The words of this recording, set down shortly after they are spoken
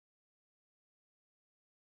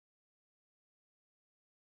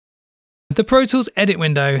The Pro Tools Edit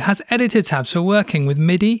window has editor tabs for working with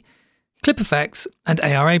MIDI, clip effects, and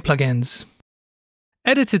ARA plugins.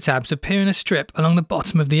 Editor tabs appear in a strip along the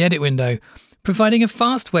bottom of the edit window, providing a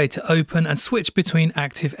fast way to open and switch between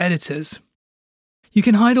active editors. You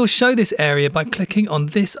can hide or show this area by clicking on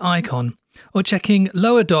this icon, or checking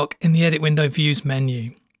Lower Dock in the Edit window Views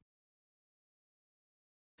menu.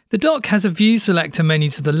 The dock has a View Selector menu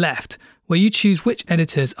to the left, where you choose which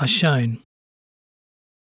editors are shown.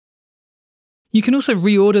 You can also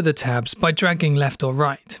reorder the tabs by dragging left or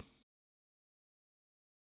right.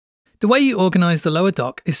 The way you organise the lower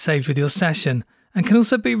dock is saved with your session and can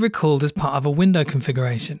also be recalled as part of a window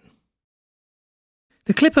configuration.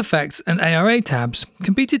 The clip effects and ARA tabs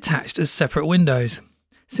can be detached as separate windows.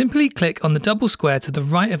 Simply click on the double square to the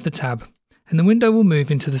right of the tab and the window will move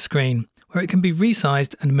into the screen, where it can be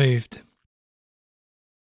resized and moved.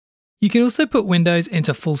 You can also put windows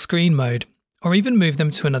into full screen mode, or even move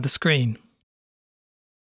them to another screen.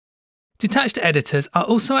 Detached editors are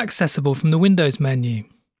also accessible from the Windows menu.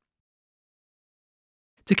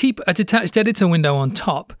 To keep a detached editor window on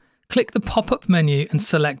top, click the pop-up menu and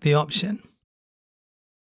select the option.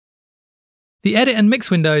 The Edit and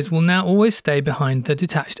Mix windows will now always stay behind the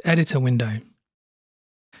detached editor window.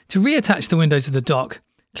 To reattach the window to the dock,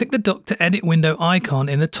 click the Dock to Edit window icon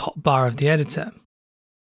in the top bar of the editor.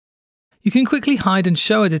 You can quickly hide and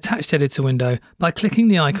show a detached editor window by clicking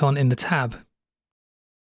the icon in the tab.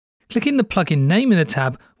 Clicking the plugin name in the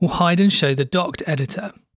tab will hide and show the docked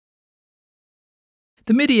editor.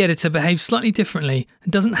 The MIDI editor behaves slightly differently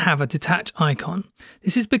and doesn't have a detach icon.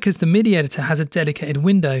 This is because the MIDI editor has a dedicated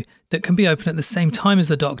window that can be opened at the same time as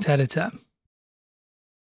the docked editor.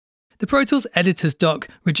 The Pro Tools Editor's dock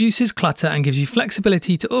reduces clutter and gives you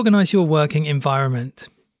flexibility to organise your working environment.